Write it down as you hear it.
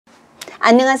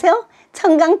안녕하세요.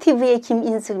 청강TV의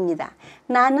김인숙입니다.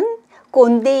 나는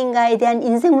꼰대인가에 대한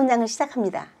인생 문장을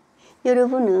시작합니다.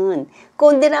 여러분은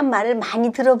꼰대란 말을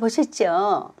많이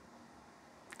들어보셨죠?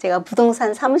 제가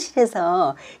부동산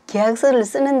사무실에서 계약서를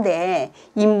쓰는데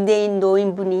임대인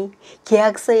노인분이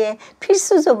계약서에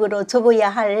필수적으로 적어야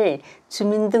할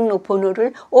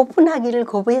주민등록번호를 오픈하기를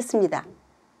거부했습니다.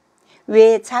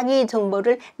 왜 자기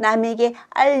정보를 남에게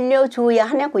알려줘야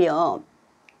하냐고요?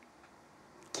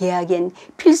 계약엔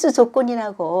필수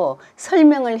조건이라고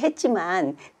설명을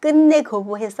했지만 끝내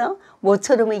거부해서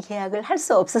모처럼의 계약을 할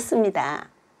수 없었습니다.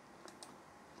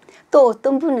 또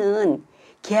어떤 분은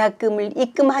계약금을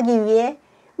입금하기 위해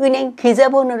은행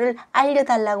계좌번호를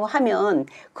알려달라고 하면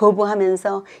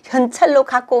거부하면서 현찰로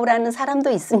갖고 오라는 사람도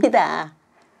있습니다.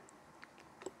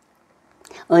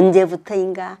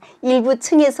 언제부터인가 일부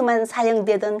층에서만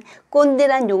사용되던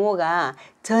꼰대란 용어가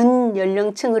전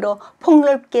연령층으로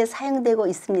폭넓게 사용되고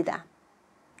있습니다.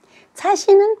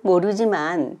 자신은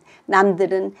모르지만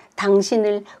남들은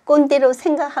당신을 꼰대로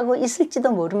생각하고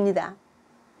있을지도 모릅니다.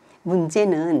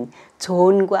 문제는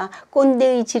조언과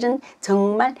꼰대의 질은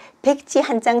정말 백지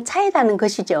한 장 차이라는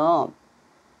것이죠.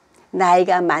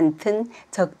 나이가 많든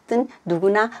적든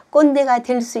누구나 꼰대가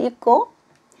될 수 있고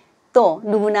또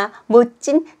누구나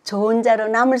멋진 조언자로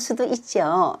남을 수도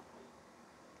있죠.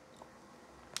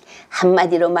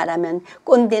 한마디로 말하면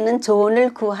꼰대는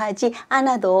조언을 구하지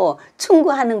않아도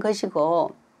충고하는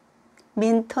것이고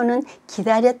멘토는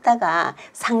기다렸다가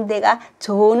상대가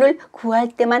조언을 구할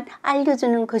때만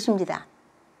알려주는 것입니다.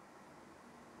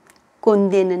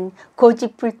 꼰대는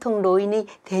고집불통 노인의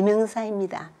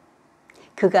대명사입니다.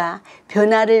 그가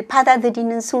변화를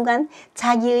받아들이는 순간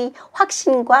자기의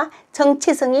확신과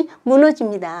정체성이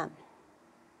무너집니다.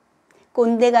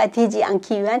 꼰대가 되지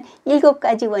않기 위한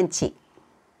 7가지 원칙.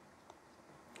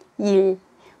 1.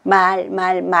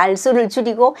 말수를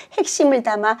줄이고 핵심을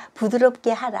담아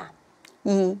부드럽게 하라.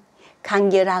 2.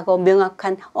 간결하고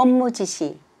명확한 업무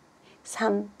지시.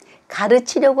 3.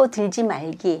 가르치려고 들지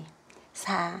말기.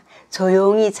 4.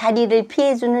 조용히 자리를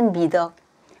피해주는 미덕.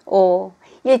 5.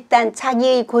 일단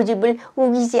자기의 고집을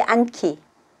우기지 않기.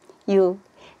 6.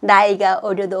 나이가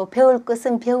어려도 배울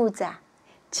것은 배우자.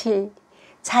 7.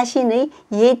 자신의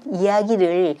옛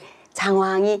이야기를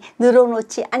장황히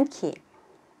늘어놓지 않기.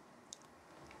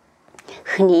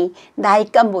 흔히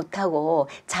나이값 못하고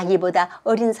자기보다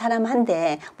어린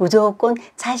사람한테 무조건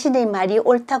자신의 말이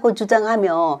옳다고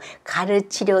주장하며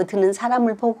가르치려 드는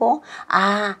사람을 보고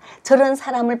아, 저런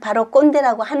사람을 바로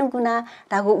꼰대라고 하는구나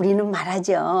라고 우리는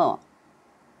말하죠.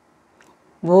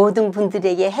 모든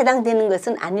분들에게 해당되는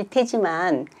것은 아닐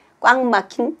테지만 꽉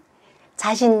막힌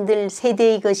자신들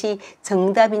세대의 것이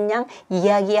정답인 양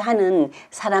이야기하는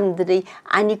사람들의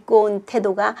안 입고 온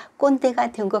태도가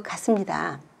꼰대가 된 것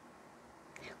같습니다.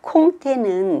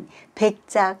 콩태는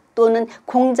백작 또는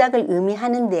공작을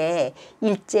의미하는데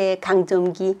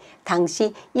일제강점기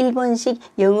당시 일본식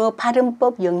영어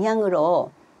발음법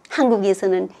영향으로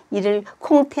한국에서는 이를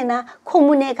콩태나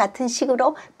코문회 같은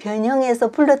식으로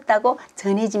변형해서 불렀다고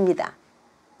전해집니다.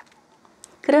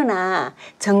 그러나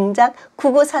정작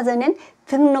국어사전엔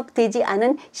등록되지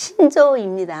않은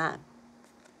신조어입니다.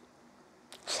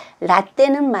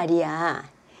 라떼는 말이야.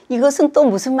 이것은 또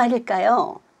무슨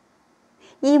말일까요?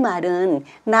 이 말은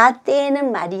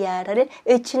나태해는 말이야를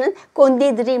외치는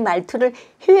꼰대들의 말투를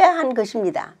효야한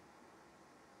것입니다.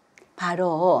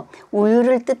 바로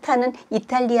우유를 뜻하는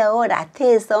이탈리아어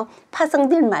라테에서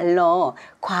파생된 말로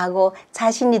과거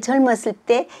자신이 젊었을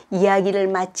때 이야기를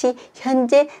마치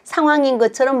현재 상황인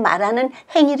것처럼 말하는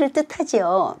행위를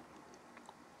뜻하지요.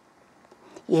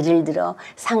 예를 들어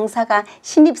상사가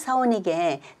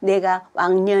신입사원에게 내가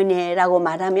왕년에라고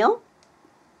말하며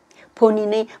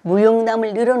본인의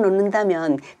무용담을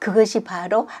늘어놓는다면 그것이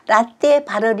바로 라떼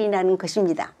발언이라는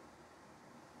것입니다.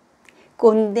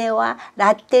 꼰대와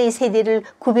라떼의 세대를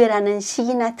구별하는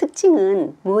식이나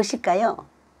특징은 무엇일까요?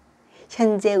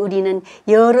 현재 우리는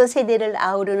여러 세대를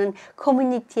아우르는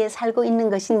커뮤니티에 살고 있는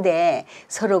것인데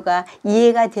서로가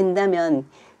이해가 된다면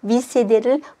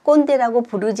윗세대를 꼰대라고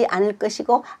부르지 않을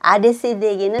것이고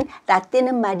아랫세대에게는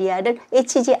라떼는 말이야를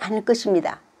외치지 않을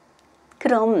것입니다.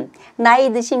 그럼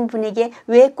나이 드신 분에게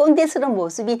왜 꼰대스런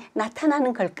모습이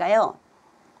나타나는 걸까요?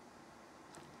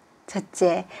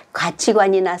 첫째,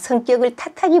 가치관이나 성격을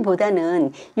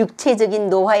탓하기보다는 육체적인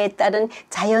노화에 따른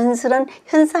자연스러운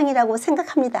현상이라고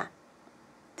생각합니다.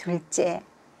 둘째,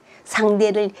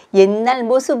 상대를 옛날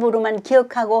모습으로만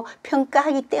기억하고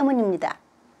평가하기 때문입니다.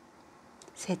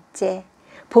 셋째,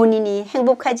 본인이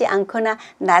행복하지 않거나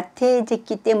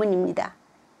나태해졌기 때문입니다.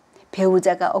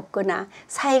 배우자가 없거나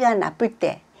사이가 나쁠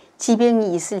때,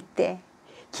 지병이 있을 때,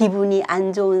 기분이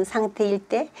안 좋은 상태일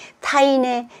때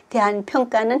타인에 대한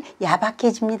평가는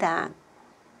야박해집니다.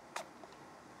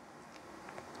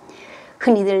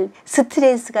 흔히들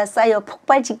스트레스가 쌓여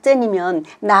폭발 직전이면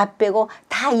나 빼고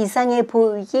다 이상해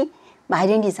보이기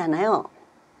마련이잖아요.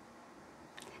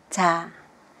 자,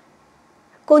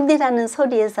 꼰대라는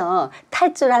소리에서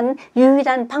탈출하는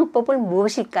유일한 방법은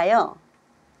무엇일까요?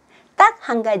 딱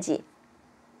한 가지.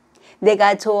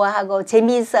 내가 좋아하고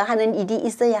재미있어 하는 일이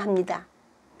있어야 합니다.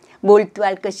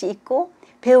 몰두할 것이 있고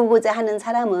배우고자 하는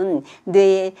사람은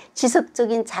뇌에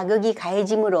지속적인 자극이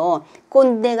가해지므로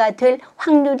꼰대가 될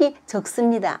확률이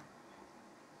적습니다.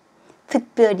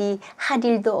 특별히 할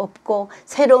일도 없고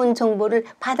새로운 정보를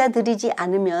받아들이지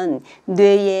않으면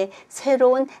뇌에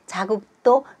새로운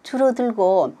자극도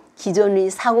줄어들고 기존의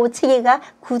사고 체계가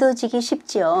굳어지기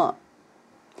쉽죠.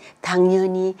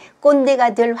 당연히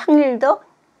꼰대가 될 확률도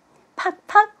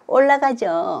팍팍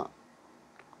올라가죠.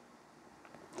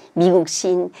 미국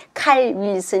시인 칼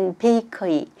윌슨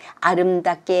베이커의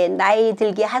아름답게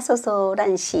나이들게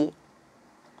하소서란 시.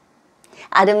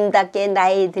 아름답게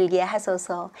나이들게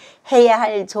하소서. 해야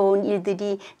할 좋은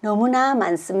일들이 너무나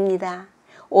많습니다.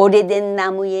 오래된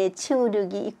나무에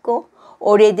치우력이 있고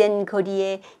오래된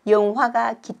거리에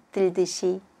영화가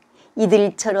깃들듯이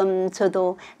이들처럼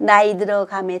저도 나이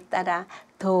들어감에 따라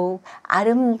더욱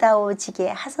아름다워지게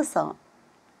하소서.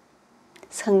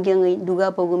 성경의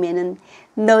누가복음에는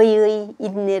너희의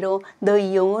인내로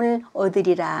너희 영혼을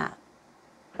얻으리라.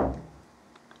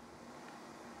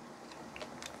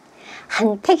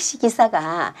 한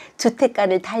택시기사가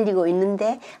주택가를 달리고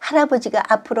있는데 할아버지가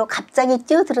앞으로 갑자기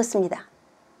뛰어들었습니다.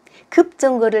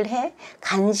 급정거를 해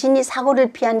간신히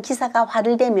사고를 피한 기사가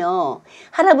화를 내며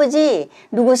할아버지,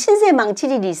 누구 신세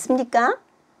망칠 일이 있습니까?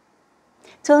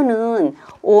 저는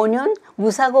 5년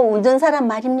무사고 운전사란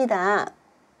말입니다.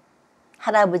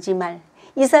 할아버지 말,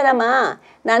 이 사람아,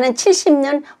 나는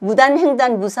 70년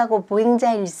무단횡단 무사고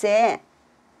보행자일세.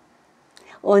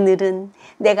 오늘은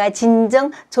내가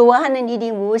진정 좋아하는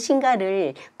일이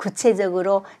무엇인가를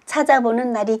구체적으로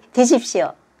찾아보는 날이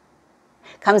되십시오.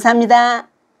 감사합니다.